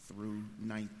through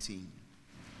 19.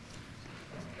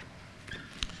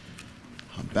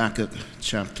 Habakkuk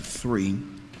chapter 3,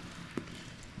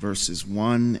 verses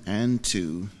 1 and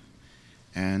 2,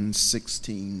 and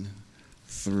 16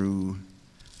 through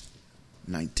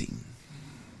 19.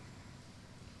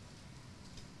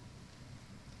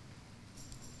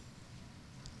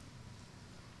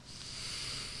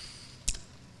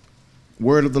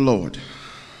 Word of the Lord.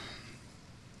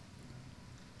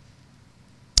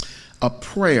 A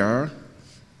prayer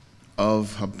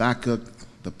of Habakkuk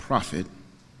the prophet.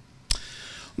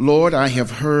 Lord, I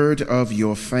have heard of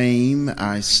your fame.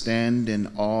 I stand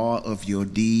in awe of your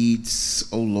deeds.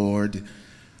 O Lord,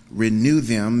 renew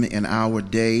them in our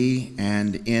day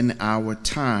and in our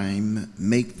time.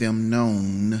 Make them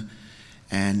known,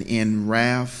 and in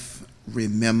wrath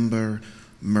remember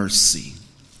mercy.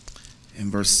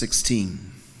 In verse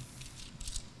 16,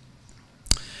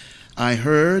 I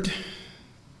heard,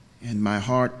 and my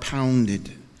heart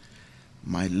pounded,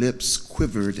 my lips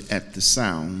quivered at the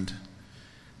sound.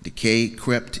 Decay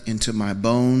crept into my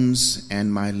bones,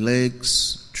 and my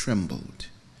legs trembled.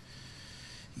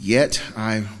 Yet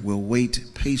I will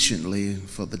wait patiently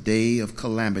for the day of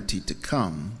calamity to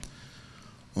come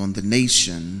on the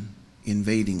nation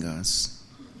invading us.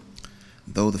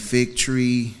 Though the fig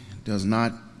tree does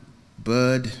not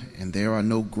bud, and there are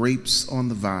no grapes on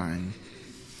the vine,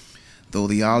 though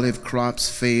the olive crops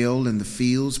fail and the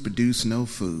fields produce no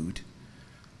food,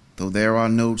 though there are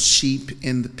no sheep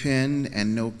in the pen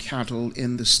and no cattle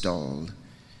in the stall,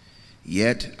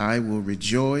 yet I will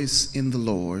rejoice in the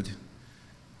Lord.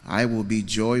 I will be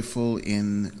joyful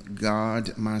in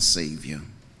God my Savior.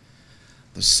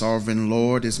 The sovereign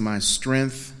Lord is my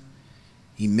strength.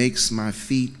 He makes my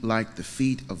feet like the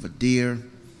feet of a deer.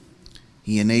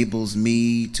 He enables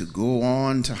me to go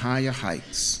on to higher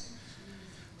heights.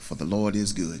 For the Lord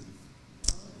is good,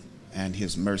 and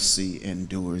his mercy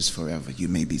endures forever. You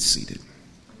may be seated.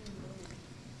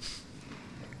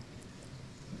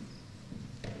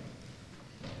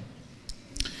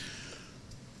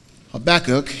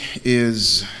 Habakkuk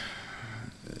is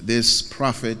this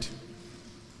prophet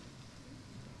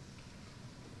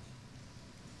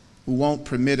who won't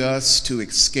permit us to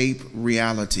escape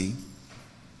reality.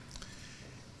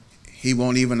 He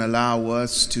won't even allow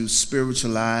us to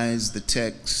spiritualize the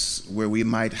text where we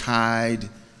might hide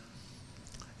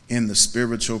in the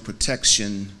spiritual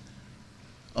protection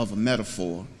of a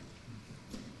metaphor.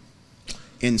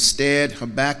 Instead,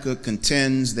 Habakkuk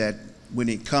contends that when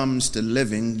it comes to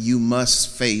living, you must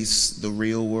face the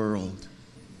real world.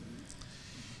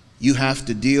 You have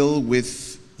to deal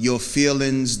with your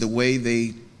feelings the way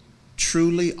they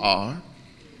truly are.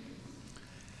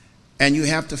 And you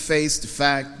have to face the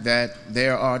fact that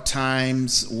there are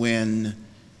times when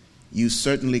you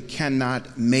certainly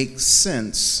cannot make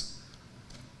sense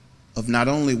of not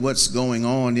only what's going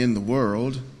on in the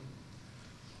world,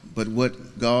 but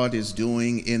what God is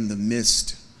doing in the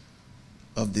midst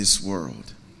of this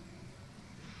world.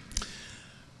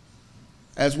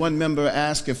 As one member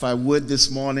asked if I would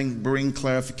this morning bring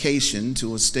clarification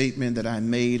to a statement that I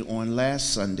made on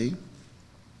last Sunday.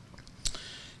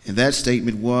 And that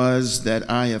statement was that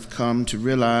I have come to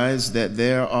realize that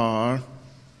there are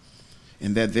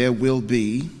and that there will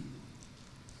be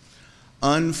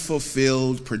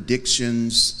unfulfilled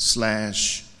predictions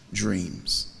 /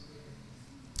 dreams.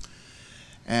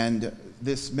 And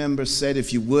this member said,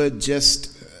 if you would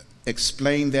just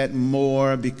explain that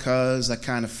more, because I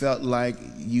kind of felt like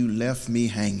you left me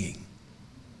hanging.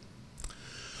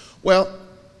 Well,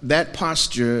 that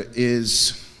posture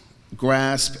is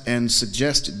grasped and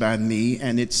suggested by me,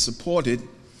 and it's supported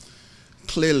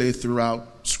clearly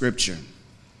throughout Scripture.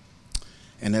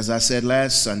 And as I said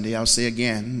last Sunday, I'll say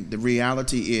again, the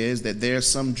reality is that there are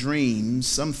some dreams,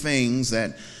 some things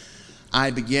that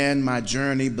I began my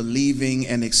journey believing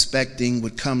and expecting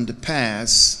would come to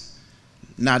pass,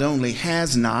 not only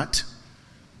has not,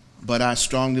 but I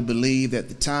strongly believe that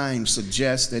the time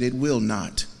suggests that it will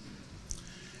not.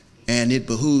 And it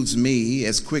behooves me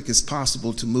as quick as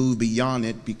possible to move beyond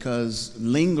it, because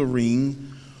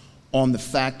lingering on the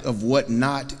fact of what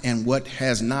not and what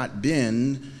has not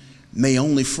been may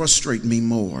only frustrate me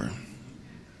more.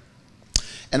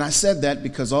 And I said that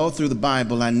because all through the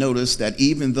Bible I noticed that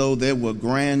even though there were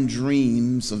grand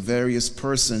dreams of various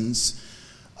persons,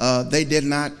 they did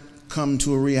not come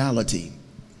to a reality.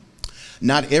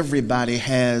 Not everybody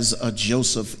has a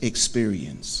Joseph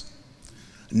experience.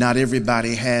 Not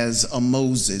everybody has a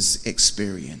Moses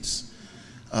experience.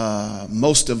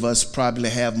 Most of us probably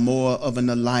have more of an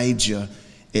Elijah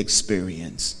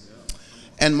experience.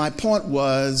 And my point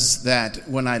was that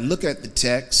when I look at the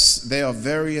text, there are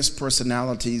various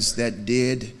personalities that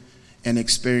did and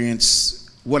experience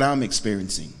what I'm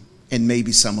experiencing, and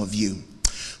maybe some of you.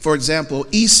 For example,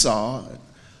 Esau,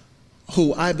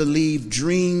 who I believe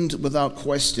dreamed without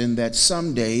question that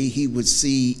someday he would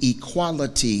see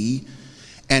equality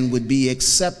and would be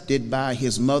accepted by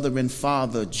his mother and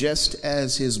father just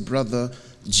as his brother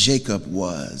Jacob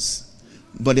was.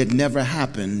 But it never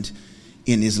happened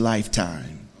in his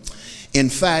lifetime. In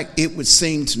fact, it would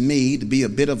seem to me to be a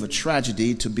bit of a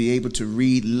tragedy to be able to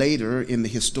read later in the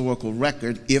historical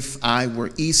record, if I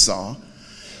were Esau.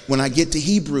 When I get to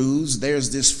Hebrews,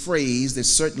 there's this phrase that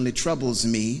certainly troubles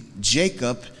me: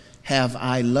 Jacob have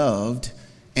I loved,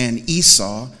 and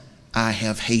Esau I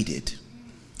have hated.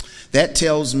 That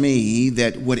tells me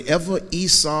that whatever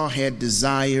Esau had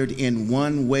desired in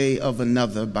one way or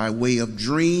another, by way of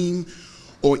dream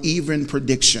or even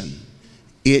prediction,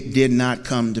 it did not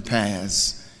come to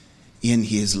pass in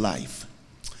his life.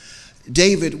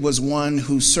 David was one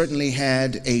who certainly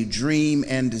had a dream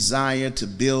and desire to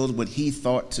build what he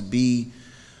thought to be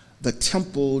the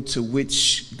temple to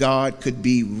which God could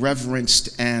be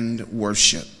reverenced and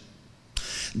worshiped.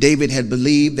 David had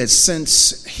believed that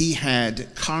since he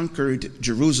had conquered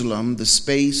Jerusalem, the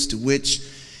space to which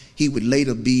he would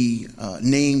later be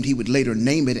named, he would later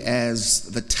name it as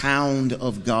the town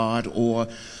of God or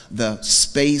the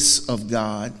space of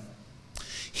God.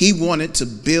 He wanted to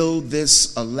build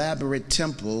this elaborate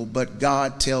temple, but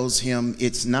God tells him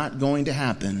it's not going to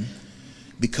happen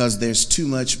because there's too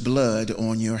much blood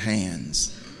on your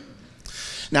hands.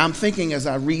 Now, I'm thinking as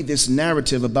I read this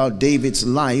narrative about David's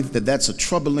life that that's a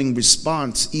troubling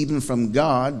response even from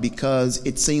God, because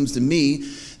it seems to me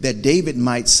that David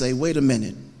might say, wait a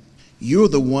minute, you're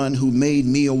the one who made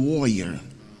me a warrior.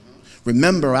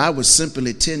 Remember, I was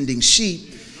simply tending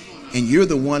sheep, and you're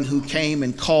the one who came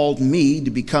and called me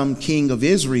to become king of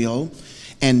Israel.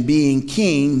 And being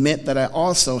king meant that I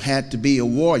also had to be a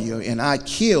warrior, and I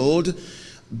killed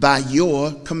by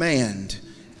your command.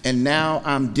 And now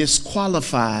I'm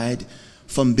disqualified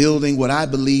from building what I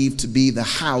believe to be the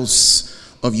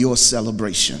house of your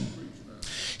celebration.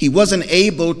 He wasn't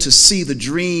able to see the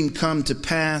dream come to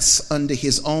pass under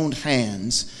his own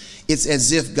hands. It's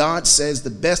as if God says,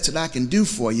 the best that I can do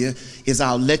for you is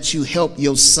I'll let you help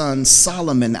your son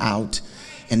Solomon out.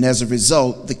 And as a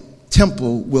result, the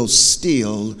temple will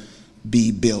still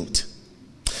be built.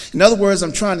 In other words,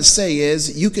 I'm trying to say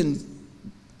is you can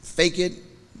fake it,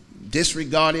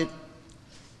 disregard it,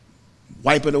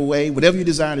 wipe it away, whatever you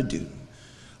desire to do.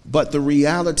 But the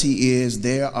reality is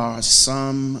there are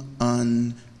some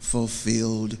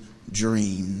unfulfilled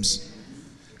dreams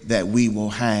that we will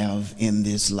have in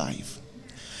this life.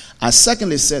 I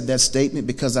secondly said that statement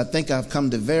because I think I've come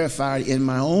to verify in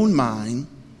my own mind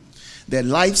that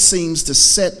life seems to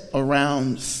set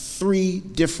around three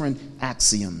different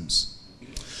axioms.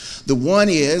 The one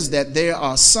is that there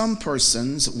are some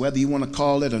persons, whether you want to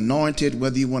call it anointed,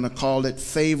 whether you want to call it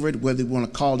favored, whether you want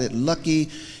to call it lucky,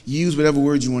 use whatever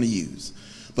word you want to use.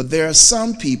 But there are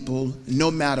some people,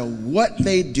 no matter what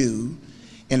they do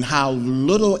and how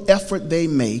little effort they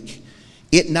make,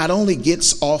 it not only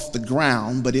gets off the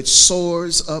ground, but it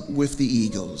soars up with the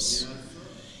eagles.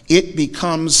 It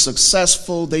becomes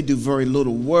successful. They do very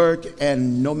little work,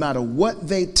 and no matter what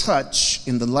they touch,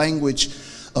 in the language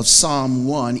of Psalm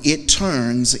 1, it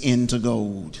turns into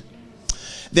gold.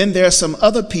 Then there are some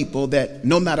other people that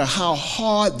no matter how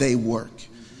hard they work,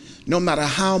 no matter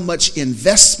how much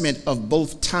investment of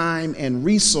both time and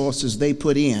resources they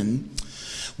put in,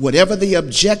 whatever the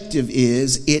objective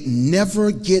is, it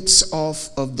never gets off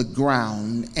of the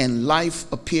ground, and life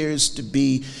appears to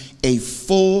be a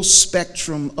full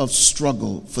spectrum of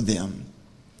struggle for them.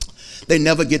 They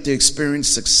never get to experience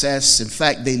success. In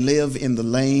fact, they live in the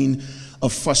lane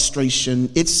of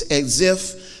frustration. It's as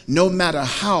if no matter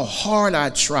how hard I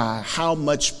try, how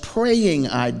much praying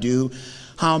I do,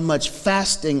 how much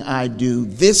fasting I do,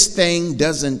 this thing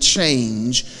doesn't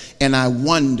change, and I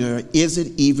wonder, is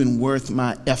it even worth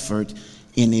my effort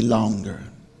any longer?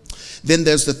 Then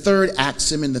there's the third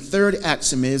axiom, and the third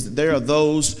axiom is that there are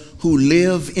those who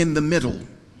live in the middle.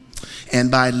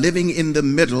 And by living in the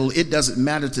middle, it doesn't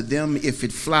matter to them if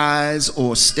it flies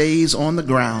or stays on the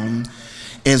ground.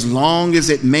 As long as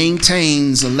it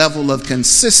maintains a level of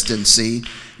consistency,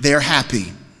 they're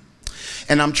happy.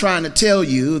 And I'm trying to tell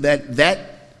you that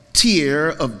that tier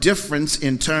of difference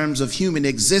in terms of human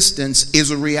existence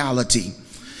is a reality.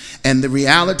 And the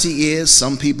reality is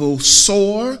some people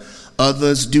soar,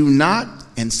 others do not,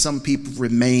 and some people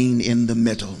remain in the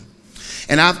middle.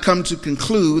 And I've come to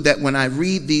conclude that when I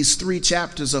read these 3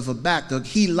 chapters of Habakkuk,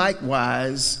 he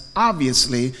likewise,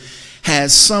 obviously,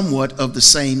 has somewhat of the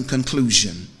same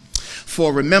conclusion.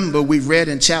 For remember, we read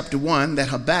in chapter 1 that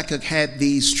Habakkuk had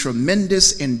these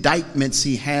tremendous indictments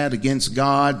he had against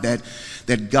God,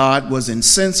 that God was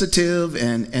insensitive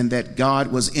and that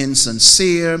God was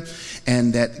insincere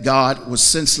and that God was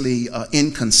essentially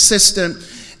inconsistent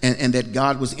and that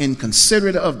God was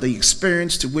inconsiderate of the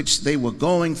experience to which they were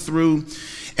going through.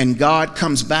 And God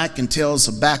comes back and tells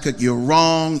Habakkuk, you're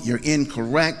wrong, you're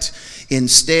incorrect.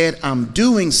 Instead, I'm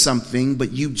doing something,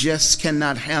 but you just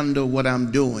cannot handle what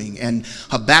I'm doing. And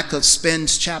Habakkuk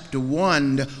spends chapter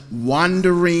 1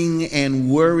 wondering and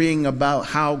worrying about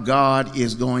how God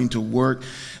is going to work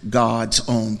God's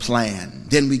own plan.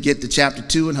 Then we get to chapter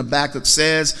 2, and Habakkuk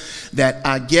says that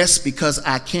I guess because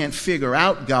I can't figure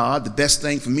out God, the best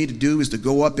thing for me to do is to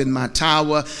go up in my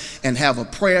tower and have a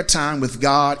prayer time with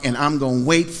God, and I'm going to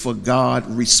wait for God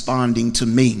responding to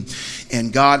me.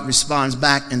 And God responds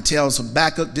back and tells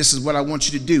Habakkuk, this is what I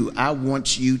want you to do. I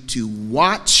want you to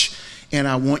watch and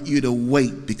I want you to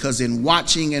wait, because in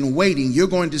watching and waiting, you're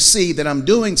going to see that I'm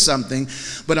doing something,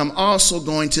 but I'm also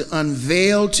going to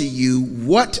unveil to you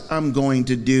what I'm going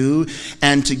to do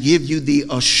and to give you the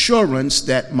assurance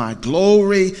that my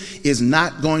glory is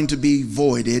not going to be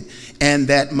voided, and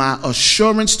that my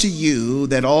assurance to you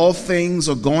that all things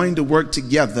are going to work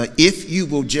together if you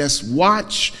will just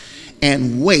watch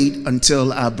and wait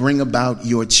until I bring about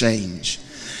your change.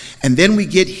 And then we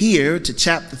get here to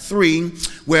chapter 3,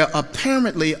 where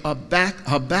apparently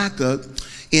Habakkuk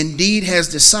indeed has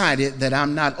decided that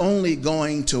I'm not only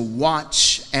going to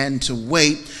watch and to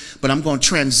wait, but I'm going to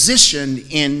transition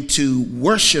into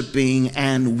worshiping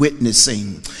and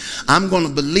witnessing. I'm going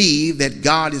to believe that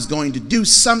God is going to do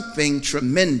something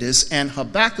tremendous. And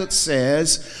Habakkuk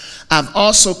says, I've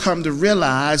also come to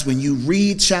realize when you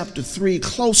read chapter 3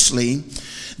 closely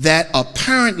that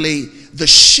apparently the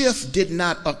shift did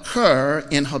not occur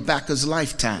in Habakkuk's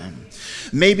lifetime.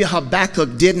 Maybe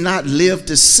Habakkuk did not live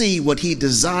to see what he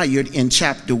desired in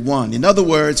chapter 1. In other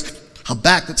words,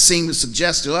 Habakkuk seemed to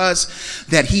suggest to us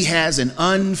that he has an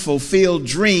unfulfilled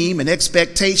dream, an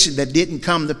expectation that didn't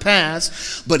come to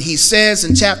pass. But he says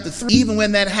in chapter 3, even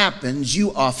when that happens,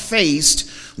 you are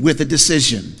faced with a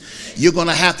decision. You're going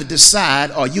to have to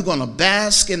decide, are you going to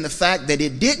bask in the fact that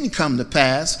it didn't come to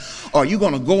pass? Or are you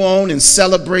going to go on and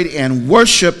celebrate and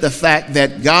worship the fact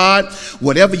that God,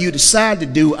 whatever you decide to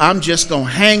do, I'm just going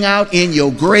to hang out in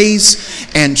your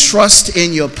grace and trust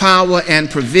in your power and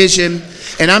provision.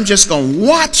 And I'm just going to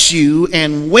watch you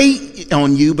and wait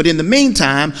on you. But in the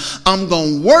meantime, I'm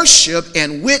going to worship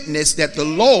and witness that the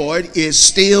Lord is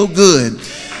still good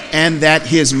and that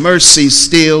his mercy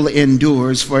still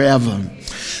endures forever.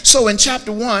 So in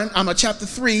chapter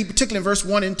 3, particularly in verse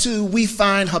 1 and 2, we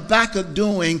find Habakkuk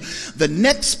doing the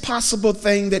next possible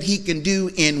thing that he can do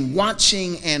in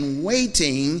watching and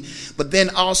waiting, but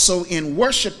then also in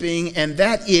worshiping, and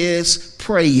that is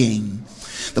praying.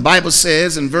 The Bible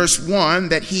says in verse 1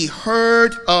 that he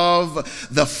heard of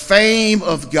the fame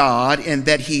of God and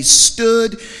that he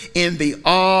stood in the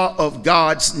awe of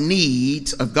God's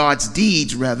deeds,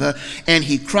 and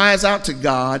he cries out to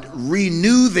God,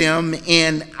 renew them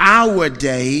in our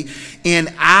day,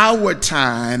 in our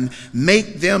time,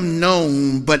 make them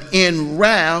known, but in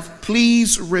wrath,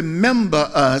 please remember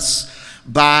us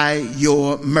by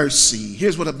your mercy.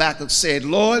 Here's what Habakkuk said,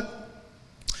 Lord,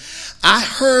 I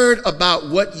heard about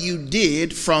what you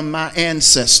did from my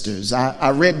ancestors.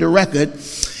 I read the record,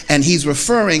 and he's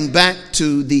referring back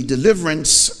to the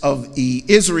deliverance of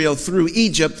Israel through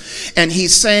Egypt. And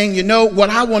he's saying, you know,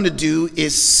 what I want to do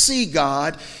is see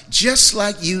God just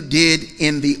like you did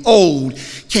in the old.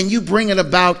 Can you bring it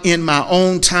about in my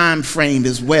own time frame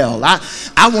as well?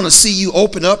 I want to see you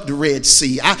open up the Red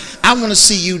Sea. I want to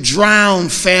see you drown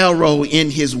Pharaoh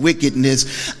in his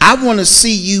wickedness. I want to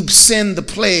see you send the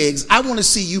plagues. I want to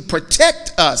see you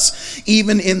protect us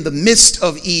even in the midst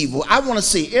of evil. I want to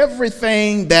see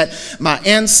everything that my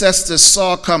ancestors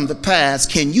saw come to pass.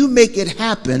 Can you make it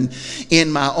happen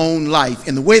in my own life?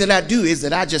 And the way that I do is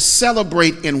that I just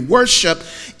celebrate and worship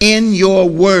in your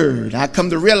word. I come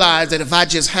to realize that if I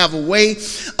just have a way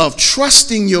of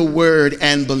trusting your word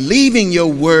and believing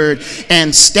your word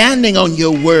and standing on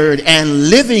your word and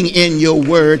living in your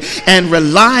word and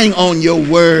relying on your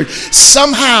word,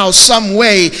 somehow, some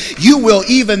way, you will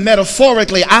even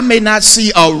metaphorically, I may not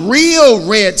see a real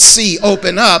Red Sea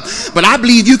open up, but I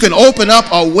believe you can open up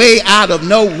a way out of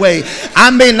no way. I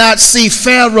may not see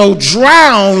Pharaoh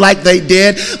drown like they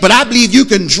did, but I believe you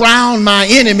can drown my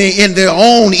enemy in their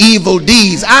own own evil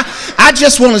deeds. I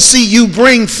just want to see you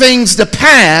bring things to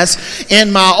pass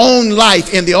in my own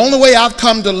life. And the only way I've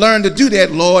come to learn to do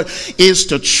that, Lord, is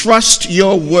to trust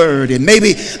your word. And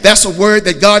maybe that's a word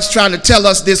that God's trying to tell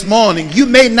us this morning. You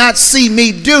may not see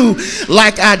me do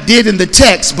like I did in the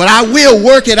text, but I will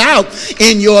work it out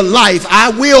in your life. I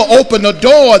will open a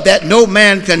door that no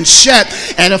man can shut.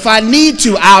 And if I need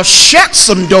to, I'll shut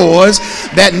some doors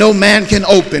that no man can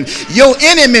open. Your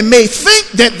enemy may think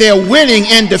that they're winning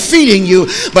and defeating you,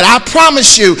 but I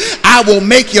promise you, I will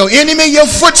make your enemy your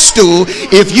footstool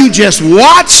if you just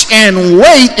watch and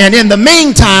wait, and in the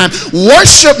meantime,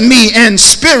 worship me in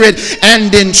spirit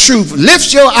and in truth.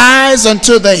 Lift your eyes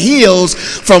unto the hills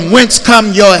from whence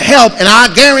come your help, and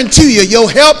I guarantee you, your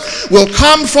help will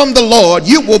come from the Lord.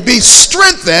 You will be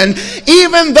strengthened,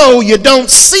 even though you don't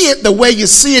see it the way you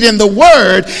see it in the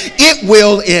word. It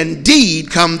will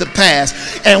indeed come to pass.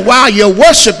 And while you're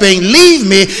worshiping, leave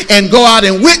me and go out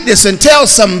and witness and tell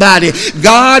somebody,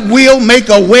 God will make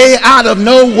a way out of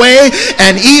no way.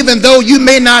 And even though you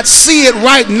may not see it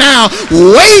right now,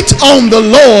 wait on the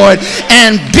Lord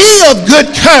and be of good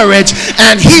courage,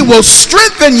 and he will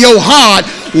strengthen your heart.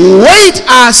 Wait,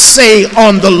 I say,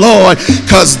 on the Lord,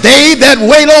 because they that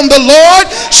wait on the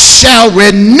Lord shall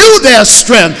renew their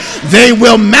strength. They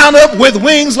will mount up with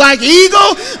wings like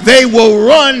eagle. They will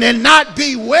run and not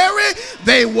be weary.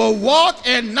 They will walk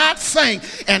and not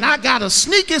faint. And I got a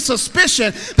sneaky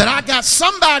suspicion that I got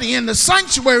somebody in the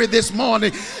sanctuary this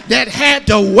morning that had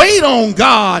to wait on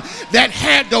God, that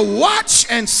had to watch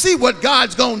and see what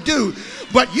God's going to do.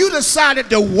 But you decided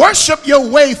to worship your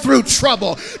way through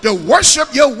trouble, to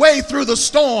worship your way through the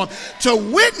storm, to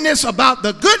witness about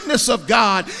the goodness of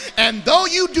God. And though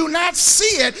you do not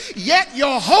see it, yet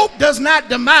your hope does not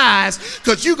demise,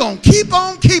 because you're going to keep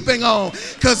on keeping on,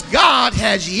 because God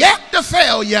has yet to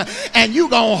fail you, and you're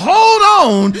going to hold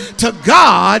on to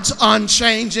God's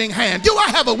unchanging hand. Do I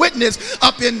have a witness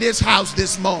up in this house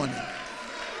this morning?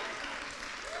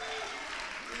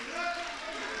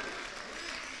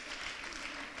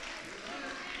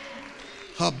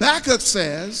 Habakkuk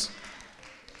says,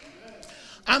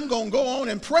 I'm going to go on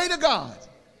and pray to God,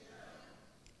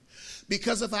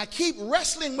 because if I keep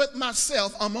wrestling with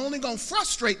myself, I'm only going to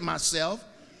frustrate myself,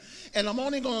 and I'm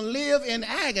only going to live in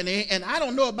agony. And I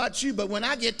don't know about you, but when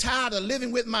I get tired of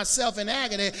living with myself in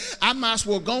agony, I might as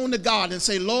well go to God and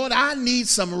say, Lord, I need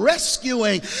some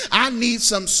rescuing. I need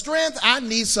some strength. I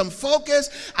need some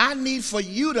focus. I need for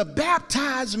you to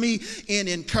baptize me in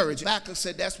encouragement. Habakkuk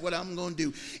said, that's what I'm going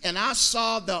to do. And I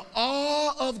saw the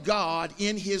awe of God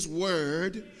in his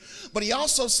word, but he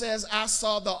also says, I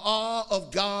saw the awe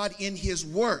of God in his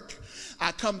work.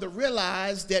 I come to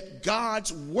realize that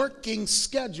God's working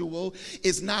schedule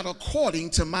is not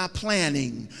according to my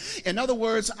planning. In other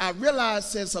words, I realize,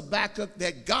 says Habakkuk,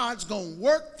 that God's going to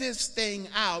work this thing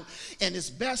out, and it's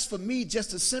best for me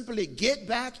just to simply get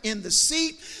back in the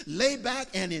seat, lay back,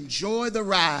 and enjoy the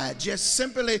ride. Just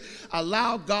simply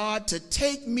allow God to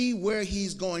take me where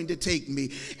he's going to take me.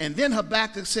 And then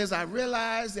Habakkuk says, I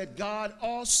realized that God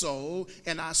also,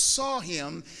 and I saw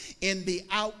him in the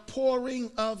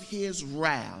outpouring of his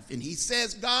wrath. And he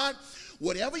says, God,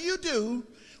 whatever you do,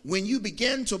 when you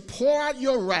begin to pour out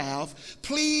your wrath,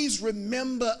 please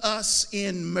remember us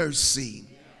in mercy.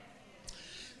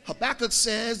 Habakkuk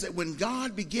says that when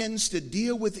God begins to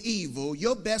deal with evil,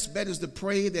 your best bet is to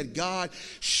pray that God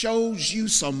shows you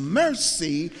some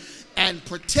mercy and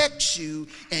protects you,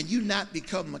 and you not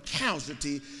become a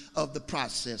casualty of the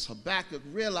process. Habakkuk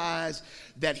realized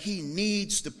that he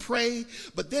needs to pray,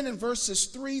 but then in verses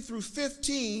 3 through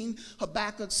 15,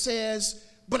 Habakkuk says,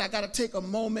 but I got to take a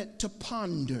moment to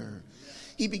ponder.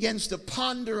 He begins to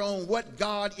ponder on what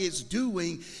God is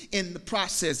doing in the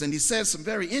process. And he says some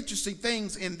very interesting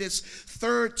things in this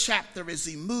third chapter as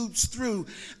he moves through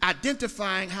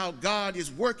identifying how God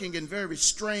is working in a very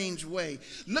strange way,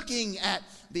 looking at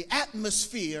the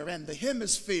atmosphere and the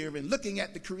hemisphere and looking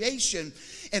at the creation,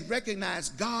 and recognize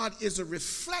God is a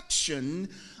reflection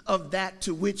of that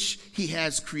to which he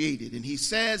has created. And he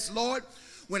says, Lord,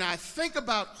 when I think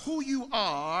about who you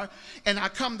are, and I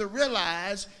come to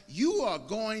realize you are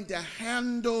going to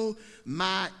handle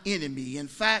my enemy. In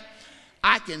fact,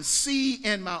 I can see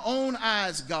in my own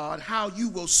eyes, God, how you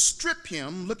will strip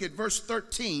him. Look at verse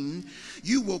 13.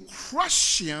 You will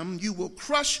crush him. You will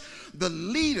crush the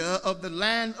leader of the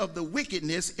land of the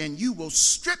wickedness, and you will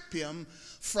strip him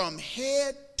from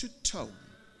head to toe.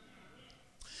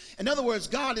 In other words,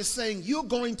 God is saying you're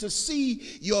going to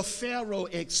see your Pharaoh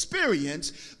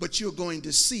experience, but you're going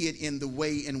to see it in the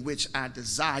way in which I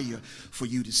desire for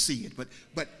you to see it.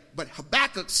 But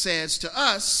Habakkuk says to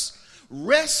us,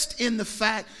 rest in the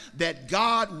fact that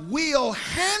God will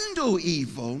handle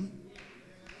evil,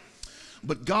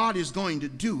 but God is going to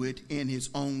do it in his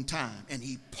own time. And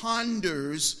he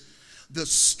ponders the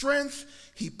strength,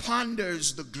 he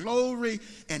ponders the glory,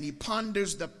 and he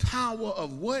ponders the power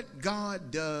of what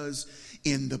God does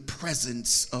in the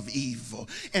presence of evil.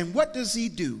 And what does he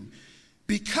do?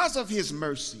 Because of his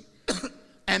mercy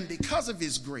and because of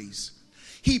his grace,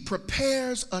 he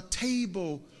prepares a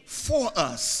table for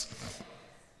us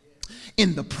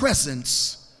in the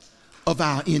presence of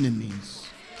our enemies.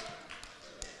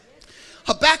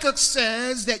 Habakkuk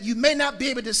says that you may not be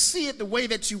able to see it the way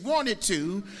that you wanted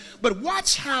to, but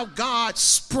watch how God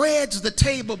spreads the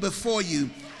table before you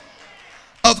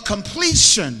of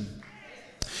completion.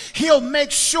 He'll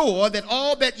make sure that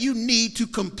all that you need to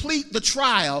complete the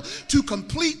trial, to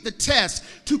complete the test,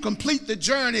 to complete the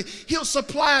journey, he'll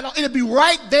supply it all. It'll be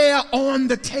right there on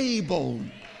the table.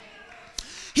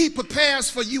 He prepares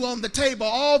for you on the table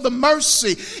all the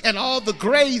mercy and all the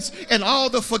grace and all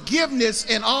the forgiveness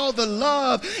and all the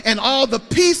love and all the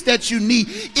peace that you need.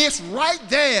 It's right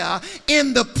there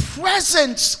in the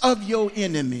presence of your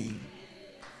enemy.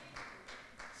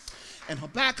 And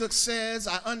Habakkuk says,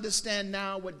 I understand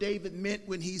now what David meant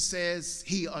when he says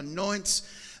he anoints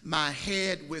my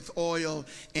head with oil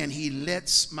and he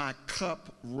lets my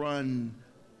cup run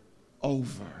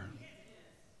over.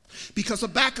 Because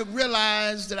Habakkuk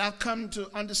realized that I've come to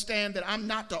understand that I'm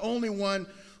not the only one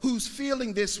who's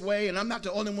feeling this way, and I'm not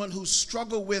the only one who's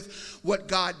struggled with what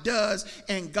God does,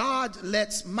 and God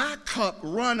lets my cup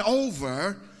run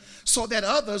over so that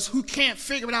others who can't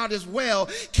figure it out as well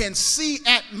can see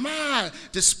at my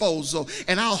disposal,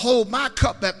 and I'll hold my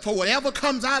cup up for whatever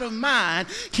comes out of mine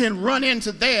can run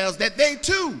into theirs, that they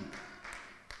too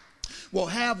will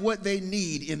have what they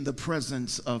need in the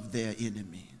presence of their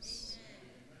enemies.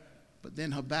 But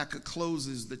then Habakkuk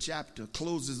closes the chapter,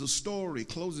 closes the story,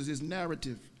 closes his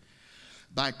narrative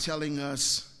by telling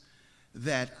us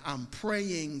that I'm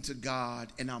praying to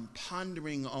God and I'm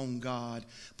pondering on God,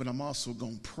 but I'm also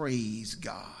going to praise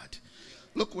God.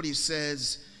 Look what he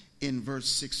says in verse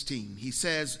 16. He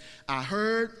says, I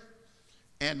heard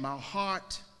and my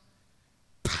heart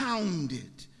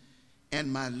pounded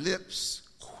and my lips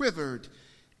quivered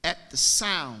at the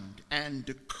sound, and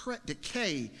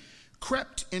decay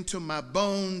crept into my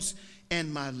bones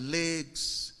and my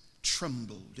legs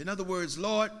trembled. In other words,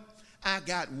 Lord, I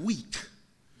got weak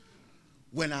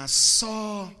when I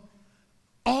saw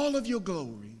all of your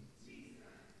glory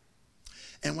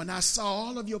and when I saw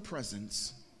all of your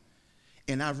presence,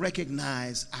 and I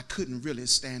recognized I couldn't really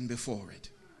stand before it.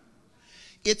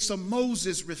 It's a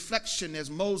Moses reflection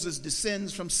as Moses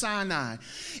descends from Sinai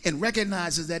and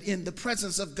recognizes that in the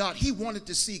presence of God, he wanted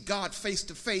to see God face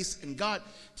to face, and God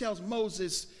tells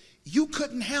Moses, you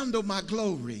couldn't handle my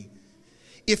glory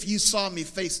if you saw me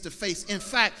face to face. In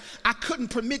fact, I couldn't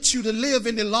permit you to live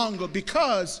any longer,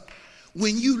 because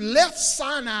when you left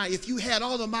Sinai, if you had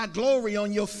all of my glory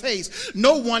on your face,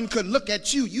 no one could look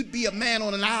at you. You'd be a man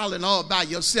on an island all by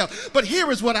yourself. But here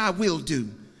is what I will do.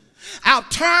 I'll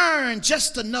turn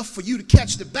just enough for you to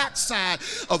catch the backside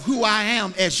of who I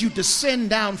am as you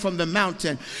descend down from the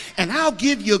mountain, and I'll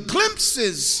give you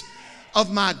glimpses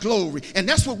of my glory. And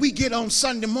that's what we get on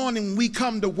Sunday morning when we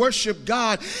come to worship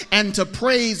God and to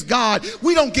praise God.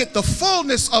 We don't get the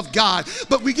fullness of God,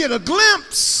 but we get a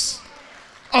glimpse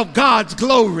of God's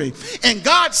glory. And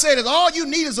God said that all you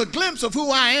need is a glimpse of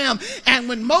who I am. And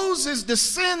when Moses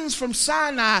descends from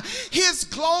Sinai, his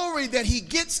glory that he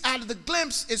gets out of the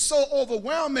glimpse is so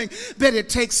overwhelming that it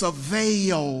takes a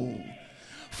veil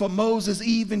for Moses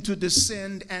even to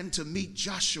descend and to meet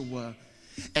Joshua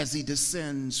as he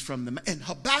descends from the mountain. And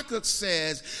Habakkuk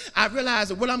says, I realize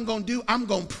that what I'm going to do, I'm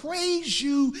going to praise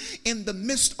you in the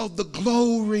midst of the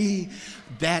glory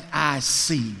that I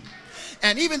see.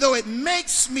 And even though it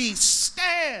makes me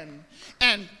stand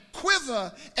and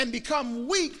quiver and become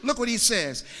weak, look what he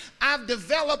says. I've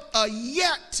developed a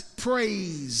yet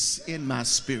praise in my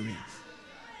spirit.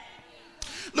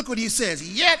 Look what he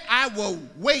says. Yet I will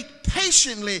wait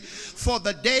patiently for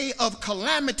the day of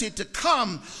calamity to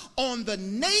come on the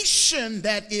nation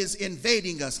that is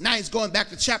invading us. Now he's going back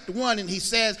to chapter 1, and he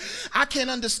says, I can't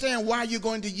understand why you're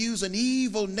going to use an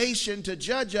evil nation to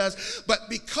judge us, but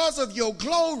because of your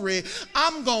glory,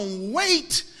 I'm going to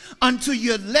wait until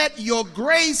you let your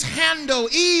grace handle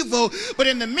evil. But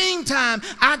in the meantime,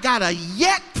 I got a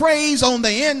yet praise on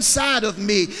the inside of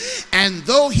me. And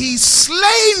though he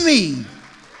slay me,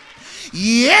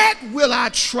 yet will I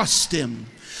trust him.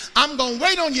 I'm going to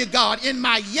wait on you, God, in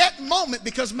my yet moment,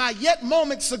 because my yet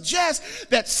moment suggests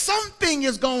that something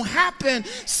is going to happen.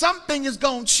 Something is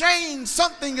going to change.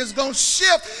 Something is going to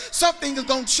shift. Something is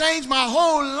going to change my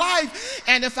whole life.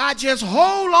 And if I just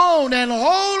hold on and hold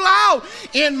out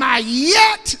in my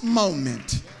yet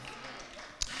moment.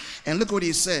 And look what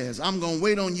he says. I'm going to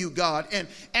wait on you, God. And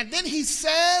then he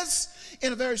says,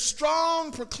 in a very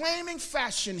strong proclaiming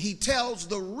fashion, he tells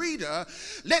the reader,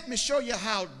 let me show you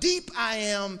how deep I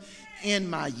am in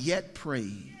my yet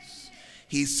praise.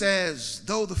 He says,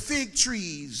 though the fig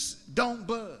trees don't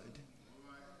bud,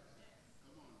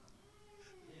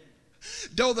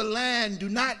 though the land do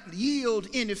not yield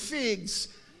any figs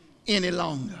any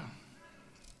longer,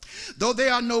 though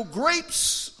there are no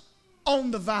grapes on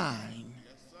the vine,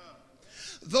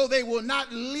 though they will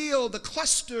not yield the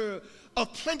cluster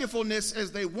of plentifulness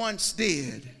as they once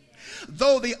did,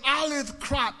 though the olive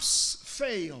crops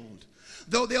failed,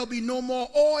 though there'll be no more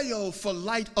oil for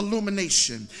light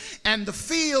illumination, and the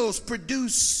fields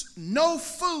produce no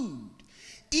food,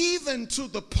 even to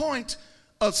the point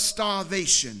of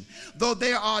starvation, though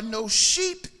there are no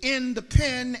sheep in the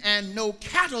pen and no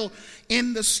cattle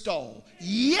in the stall,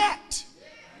 yet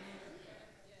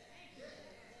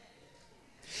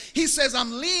he says,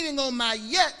 I'm leaning on my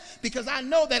yet, because I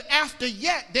know that after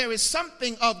yet there is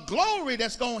something of glory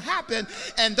that's going to happen.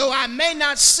 And though I may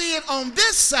not see it on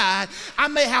this side, I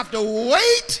may have to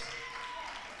wait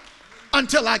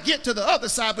until I get to the other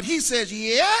side. But he says,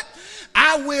 yet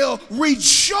I will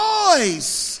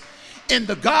rejoice in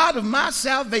the God of my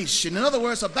salvation. In other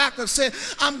words, Habakkuk said,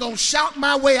 I'm going to shout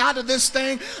my way out of this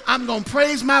thing. I'm going to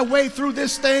praise my way through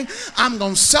this thing. I'm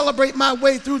going to celebrate my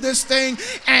way through this thing.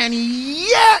 And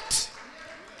yet,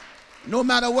 no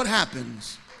matter what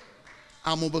happens,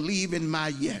 I'm going to believe in my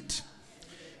yet.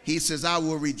 He says, I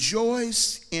will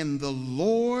rejoice in the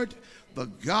Lord, the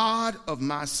God of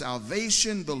my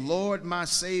salvation, the Lord my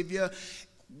Savior.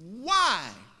 Why,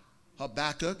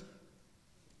 Habakkuk?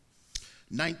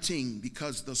 19,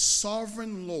 because the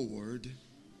sovereign Lord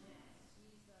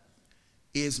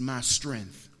is my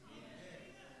strength.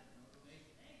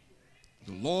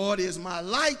 The Lord is my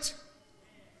light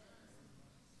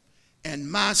and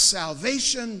my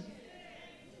salvation.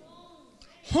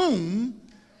 Whom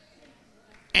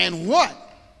and what?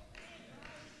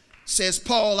 Says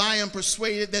Paul, I am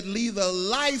persuaded that neither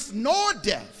life nor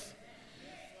death,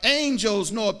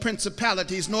 angels nor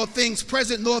principalities, nor things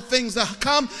present, nor things that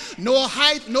come, nor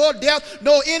height, nor depth,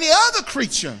 nor any other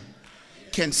creature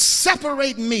can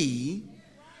separate me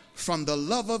from the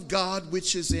love of God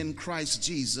which is in Christ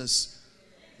Jesus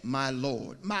my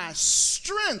Lord. My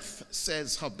strength,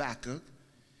 says Habakkuk,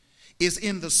 is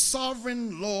in the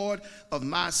sovereign Lord of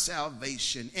my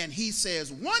salvation. And he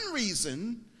says one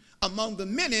reason among the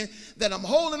many that I'm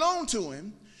holding on to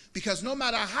him, because no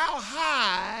matter how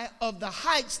high of the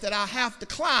heights that I have to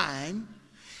climb,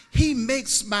 he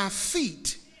makes my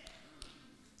feet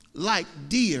like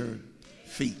deer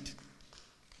feet.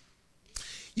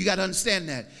 You got to understand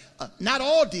that. Not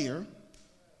all deer,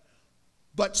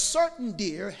 but certain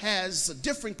deer has a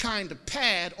different kind of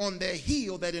pad on their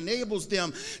heel that enables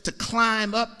them to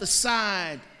climb up the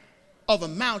side of a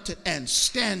mountain and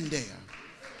stand there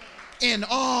in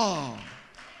awe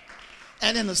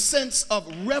and in a sense of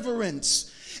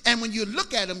reverence. And when you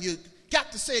look at them, you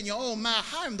got to say in your own mind,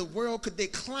 how in the world could they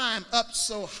climb up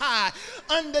so high?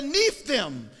 Underneath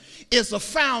them is a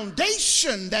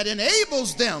foundation that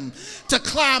enables them to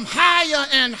climb higher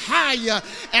and higher.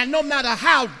 And no matter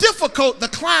how difficult the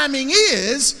climbing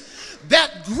is,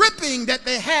 that gripping that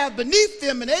they have beneath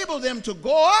them enables them to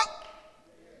go up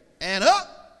and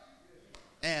up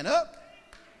and up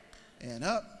and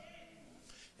up.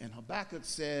 And Habakkuk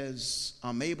says,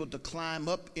 I'm able to climb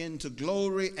up into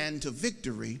glory and to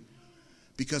victory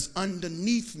because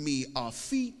underneath me are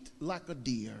feet like a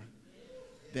deer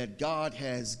that God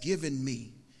has given me.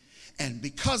 And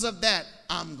because of that,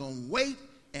 I'm going to wait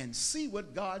and see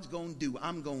what God's going to do.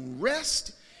 I'm going to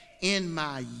rest in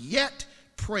my yet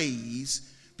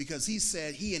praise, because he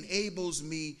said he enables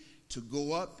me to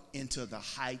go up into the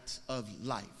heights of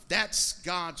life. That's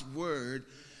God's word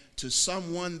to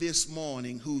someone this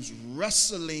morning who's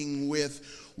wrestling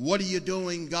with, what are you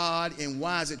doing, God, and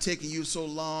why is it taking you so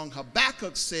long?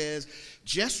 Habakkuk says,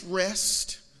 just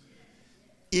rest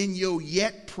in your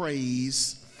yet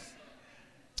praise.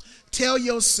 Tell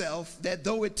yourself that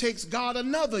though it takes God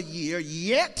another year,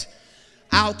 yet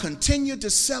I'll continue to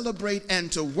celebrate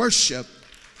and to worship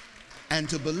and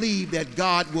to believe that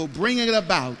God will bring it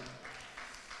about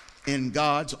in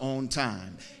God's own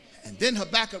time. And then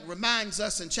Habakkuk reminds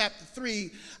us in chapter 3,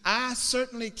 I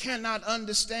certainly cannot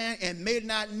understand and may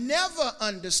not never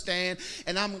understand,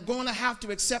 and I'm going to have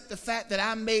to accept the fact that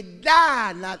I may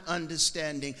die not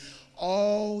understanding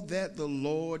all that the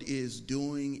Lord is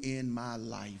doing in my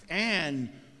life and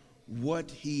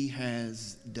what he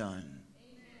has done.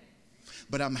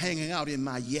 But I'm hanging out in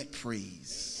my yet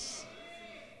praise,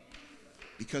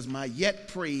 because my yet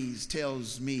praise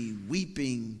tells me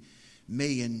weeping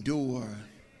may endure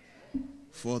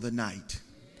for the night.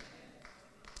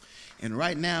 And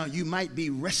right now you might be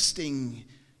resting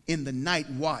in the night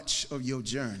watch of your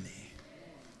journey.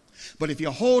 But if you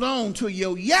hold on to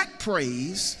your yet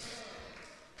praise,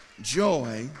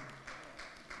 joy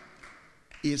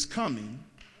is coming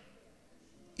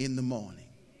in the morning.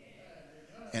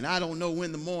 And I don't know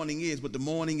when the morning is, but the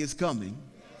morning is coming.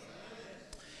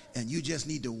 And you just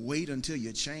need to wait until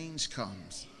your change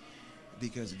comes,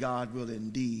 because God will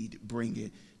indeed bring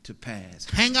it to pass.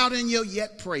 Hang out in your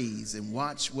yet praise and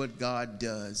watch what God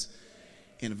does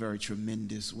in a very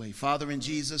tremendous way. Father, in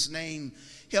Jesus' name,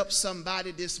 help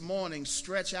somebody this morning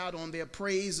stretch out on their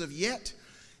praise of yet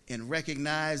and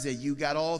recognize that you got all